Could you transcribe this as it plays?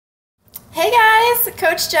guys,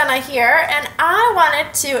 Coach Jenna here, and I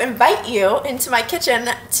wanted to invite you into my kitchen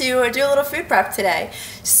to do a little food prep today.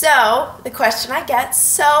 So the question I get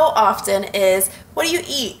so often is, what do you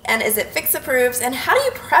eat, and is it Fix Approved, and how do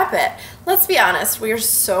you prep it? Let's be honest, we are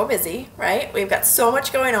so busy, right? We've got so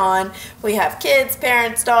much going on. We have kids,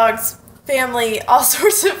 parents, dogs, family, all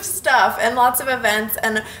sorts of stuff, and lots of events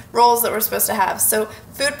and roles that we're supposed to have. So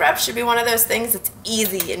food prep should be one of those things that's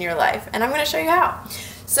easy in your life, and I'm going to show you how.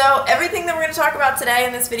 So everything that we're going to talk about today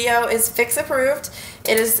in this video is Fix Approved.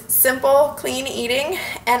 It is simple, clean eating,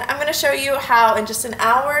 and I'm going to show you how in just an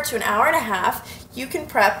hour to an hour and a half you can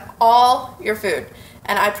prep all your food.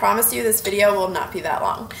 And I promise you this video will not be that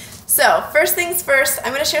long. So first things first,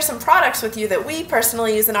 I'm going to share some products with you that we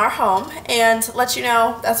personally use in our home and let you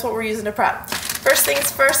know that's what we're using to prep. First things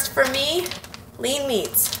first for me, lean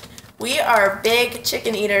meats. We are big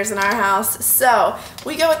chicken eaters in our house, so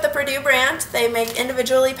we go with the Perdue brand. They make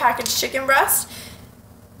individually packaged chicken breast.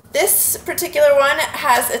 This particular one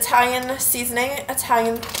has Italian seasoning,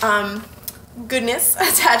 Italian goodness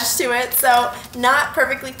attached to it, so not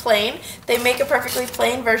perfectly plain. They make a perfectly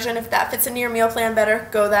plain version. If that fits into your meal plan better,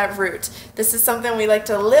 go that route. This is something we like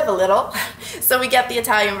to live a little, so we get the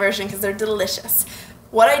Italian version because they're delicious.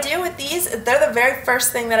 What I do with these, they're the very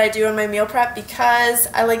first thing that I do in my meal prep because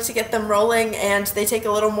I like to get them rolling and they take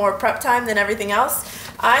a little more prep time than everything else.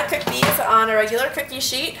 I cook these on a regular cookie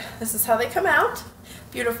sheet. This is how they come out.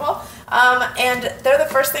 Beautiful. And they're the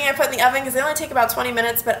first thing I put in the oven because they only take about 20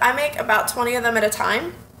 minutes, but I make about 20 of them at a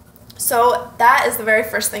time. So that is the very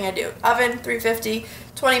first thing I do. Oven, 350,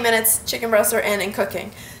 20 minutes, chicken breasts are in and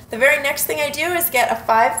cooking. The very next thing I do is get a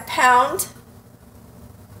 5-pound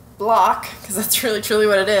block, because that's really truly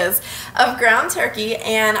what it is, of ground turkey,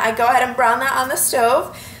 and I go ahead and brown that on the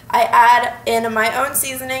stove. I add in my own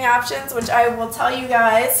seasoning options, which I will tell you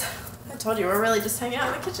guys. I told you we're really just hanging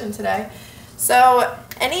out in the kitchen today. So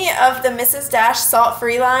any of the Mrs. Dash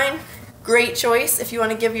salt-free line, great choice if you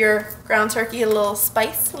want to give your ground turkey a little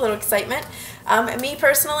spice, a little excitement. Me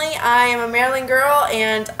personally, I am a Maryland girl,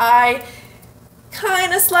 and I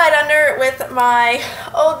kind of slide under with my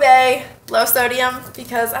Old Bay low sodium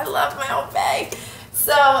because I love my Old Bay.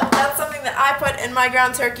 So that's something that I put in my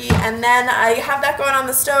ground turkey, and then I have that going on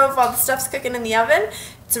the stove while the stuff's cooking in the oven.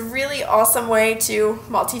 It's a really awesome way to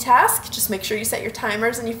multitask. Just make sure you set your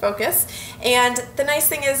timers and you focus. And the nice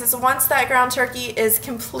thing is once that ground turkey is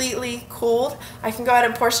completely cooled, I can go ahead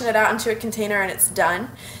and portion it out into a container and it's done.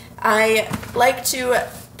 I like to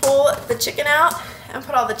pull the chicken out and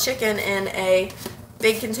put all the chicken in a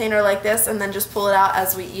big container like this and then just pull it out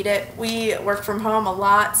as we eat it. We work from home a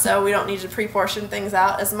lot, so we don't need to pre-portion things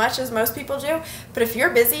out as much as most people do. But if you're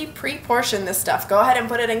busy, pre-portion this stuff. Go ahead and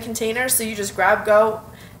put it in containers so you just grab, go,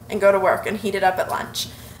 and go to work and heat it up at lunch.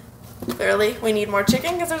 Clearly, we need more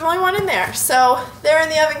chicken because there's only one in there. So they're in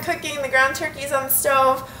the oven cooking, the ground turkey's on the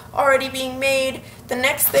stove, already being made. The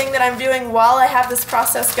next thing that I'm doing while I have this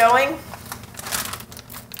process going,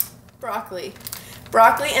 broccoli.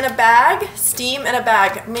 Broccoli in a bag, steam in a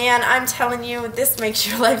bag. Man, I'm telling you, this makes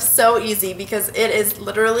your life so easy because it is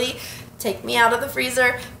literally take me out of the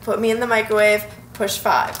freezer, put me in the microwave, push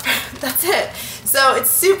 5. That's it. So it's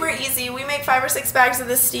super easy. We make 5 or 6 bags of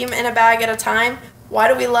this steam in a bag at a time. Why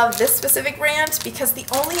do we love this specific brand? Because the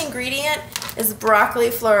only ingredient is broccoli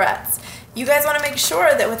florets. You guys want to make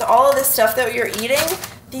sure that with all of this stuff that you're eating,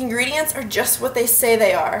 the ingredients are just what they say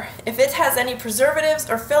they are. If it has any preservatives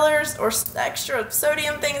or fillers or extra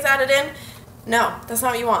sodium things added in, no, that's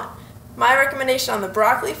not what you want. My recommendation on the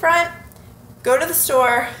broccoli front, go to the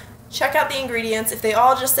store, check out the ingredients. If they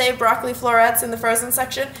all just say broccoli florets in the frozen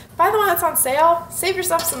section, buy the one that's on sale. Save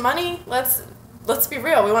yourself some money. Let's be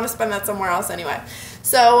real. We want to spend that somewhere else anyway.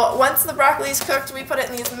 So once the broccoli is cooked, we put it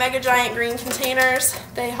in these mega giant green containers.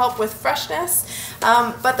 They help with freshness,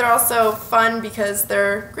 but they're also fun because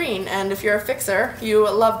they're green, and if you're a fixer, you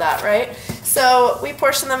love that, right? So we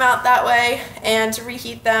portion them out that way and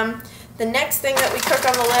reheat them. The next thing that we cook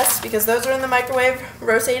on the list, because those are in the microwave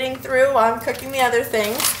rotating through while I'm cooking the other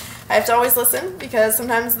things, I have to always listen because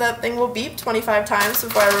sometimes that thing will beep 25 times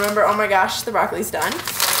before I remember, oh my gosh, the broccoli's done.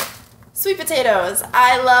 Sweet potatoes.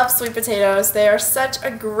 I love sweet potatoes. They are such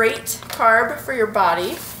a great carb for your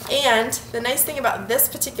body. And the nice thing about this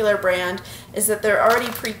particular brand is that they're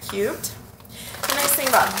already pre-cubed. The nice thing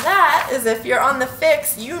about that is if you're on the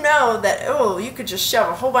fix, you know that, oh, you could just shove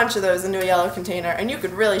a whole bunch of those into a yellow container and you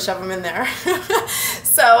could really shove them in there.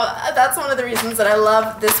 So that's one of the reasons that I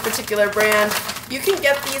love this particular brand. You can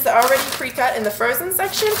get these already pre-cut in the frozen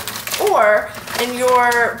section, or in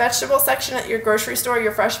your vegetable section at your grocery store,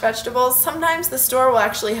 your fresh vegetables, sometimes the store will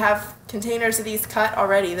actually have containers of these cut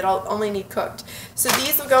already that I'll only need cooked. So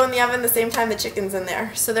these will go in the oven the same time the chicken's in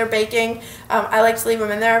there. So they're baking. I like to leave them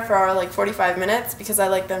in there for like 45 minutes because I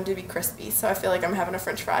like them to be crispy. So I feel like I'm having a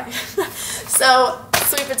French fry. So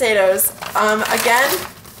sweet potatoes. Again,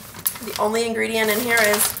 the only ingredient in here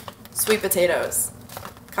is sweet potatoes.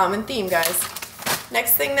 Common theme, guys.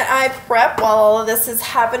 Next thing that I prep while all of this is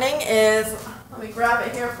happening is, let me grab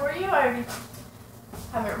it here for you. I already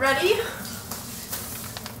have it ready.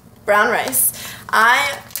 Brown rice.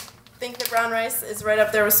 I think that brown rice is right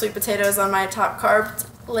up there with sweet potatoes on my top carb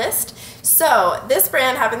list. So this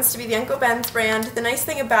brand happens to be the Uncle Ben's brand. The nice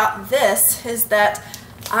thing about this is that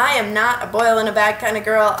I am not a boil in a bag kind of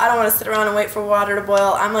girl. I don't want to sit around and wait for water to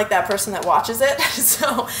boil. I'm like that person that watches it.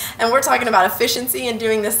 And we're talking about efficiency and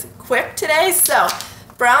doing this quick today. So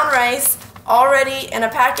brown rice already in a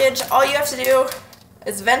package. All you have to do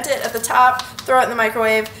is vent it at the top, throw it in the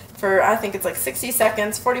microwave for, I think it's like 60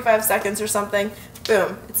 seconds, 45 seconds or something.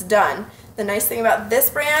 Boom, it's done. The nice thing about this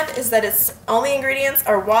brand is that its only ingredients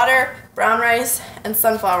are water, brown rice, and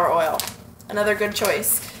sunflower oil. Another good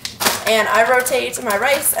choice. And I rotate my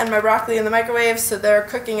rice and my broccoli in the microwave so they're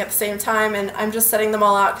cooking at the same time, and I'm just setting them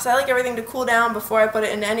all out because I like everything to cool down before I put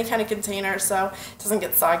it into any kind of container so it doesn't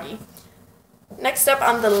get soggy. Next up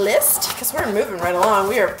on the list, because we're moving right along,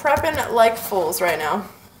 we are prepping like fools right now.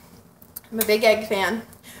 I'm a big egg fan.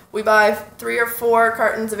 We buy 3 or 4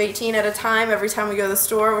 cartons of 18 at a time every time we go to the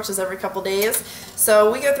store, which is every couple days.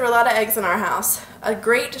 So we go through a lot of eggs in our house. A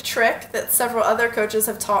great trick that several other coaches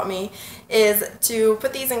have taught me is to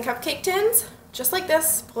put these in cupcake tins, just like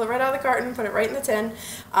this, pull it right out of the carton, put it right in the tin,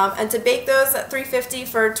 and to bake those at 350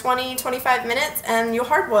 for 20-25 minutes, and you'll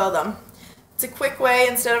hard boil them. It's a quick way,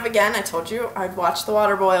 instead of, again, I told you I'd watch the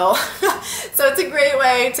water boil. So it's a great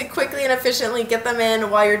way to quickly and efficiently get them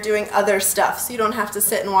in while you're doing other stuff, so you don't have to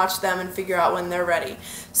sit and watch them and figure out when they're ready.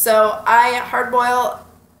 So I hard boil,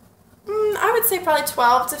 I would say probably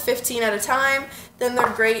 12 to 15 at a time. Then they're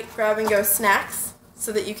great grab and go snacks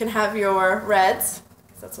so that you can have your reds,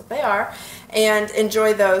 because that's what they are, and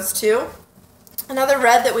enjoy those too. Another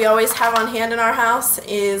red that we always have on hand in our house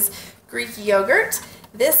is Greek yogurt.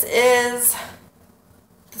 This is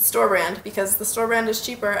the store brand because the store brand is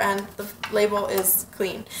cheaper and the label is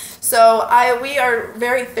clean. So we are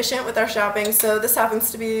very efficient with our shopping, so this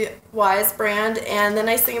happens to be Wise brand, and the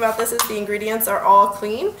nice thing about this is the ingredients are all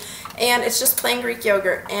clean, and it's just plain Greek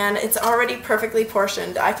yogurt, and it's already perfectly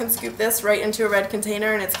portioned. I can scoop this right into a red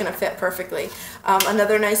container and it's going to fit perfectly.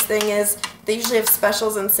 Another nice thing is they usually have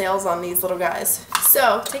specials and sales on these little guys,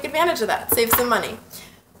 so take advantage of that, save some money.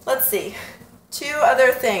 Let's see. 2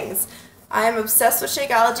 other things. I am obsessed with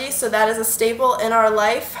Shakeology, so that is a staple in our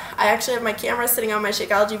life. I actually have my camera sitting on my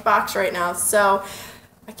Shakeology box right now, so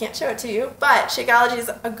I can't show it to you, but Shakeology is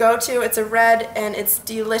a go-to. It's a red, and it's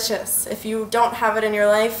delicious. If you don't have it in your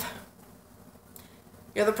life,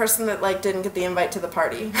 you're the person that didn't get the invite to the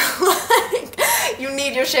party. You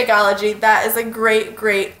need your Shakeology. That is a great,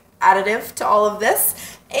 great additive to all of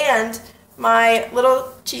this. And my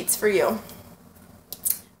little cheats for you.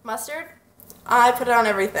 Mustard. I put it on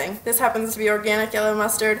everything. This happens to be organic yellow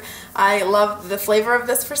mustard. I love the flavor of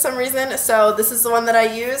this for some reason, so this is the one that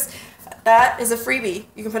I use. That is a freebie.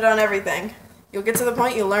 You can put it on everything. You'll get to the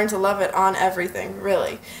point you learn to love it on everything,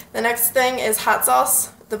 really. The next thing is hot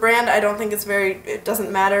sauce. The brand, I don't think it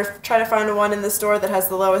doesn't matter. Try to find one in the store that has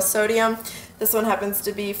the lowest sodium. This one happens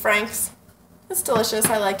to be Frank's. It's delicious.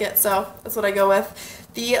 I like it, so that's what I go with.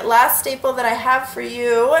 The last staple that I have for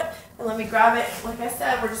you, and let me grab it. Like I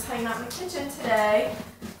said, we're just hanging out in the kitchen today.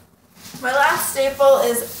 My last staple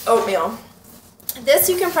is oatmeal. This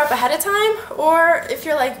you can prep ahead of time, or if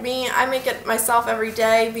you're like me, I make it myself every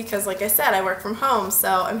day because, like I said, I work from home,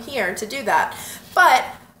 so I'm here to do that. But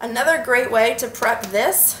another great way to prep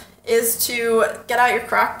this is to get out your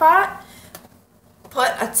crock pot, put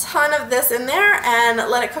a ton of this in there, and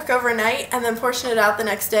let it cook overnight, and then portion it out the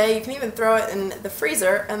next day. You can even throw it in the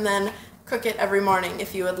freezer and then cook it every morning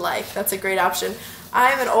if you would like. That's a great option.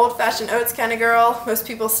 I'm an old-fashioned oats kind of girl. Most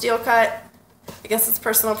people steel cut. I guess it's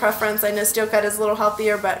personal preference. I know steel cut is a little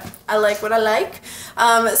healthier, but I like what I like.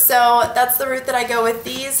 So that's the route that I go with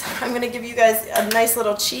these. I'm going to give you guys a nice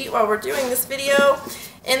little cheat while we're doing this video.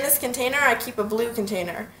 In this container, I keep a blue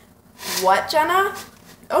container. What, Jenna?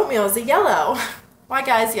 Oatmeal is a yellow. Why,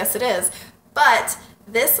 guys? Yes, it is. But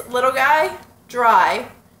this little guy, dry,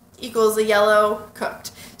 equals a yellow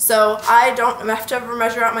cooked. So I don't have to ever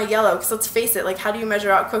measure out my yellow, because let's face it, how do you measure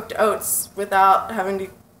out cooked oats without having to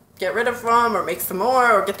get rid of them or make some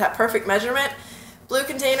more or get that perfect measurement? Blue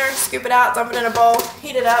container, scoop it out, dump it in a bowl,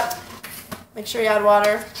 heat it up, make sure you add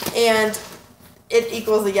water, and it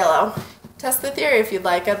equals a yellow. Test the theory if you'd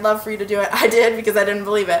like. I'd love for you to do it. I did because I didn't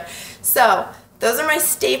believe it. So those are my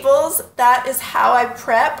staples. That is how I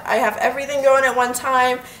prep. I have everything going at one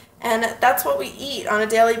time, and that's what we eat on a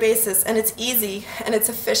daily basis, and it's easy and it's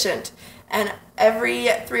efficient. And every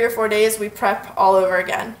 3 or 4 days we prep all over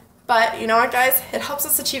again. But you know what, guys? It helps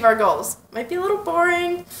us achieve our goals. Might be a little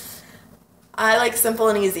boring. I like simple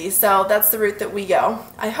and easy, so that's the route that we go.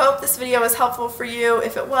 I hope this video was helpful for you.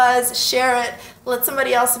 If it was, share it. Let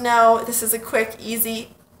somebody else know. This is a quick, easy,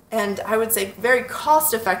 and I would say very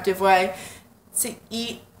cost-effective way to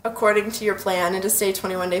eat according to your plan and to stay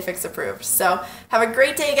 21 Day Fix approved. So have a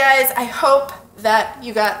great day, guys. I hope that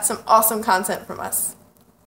you got some awesome content from us.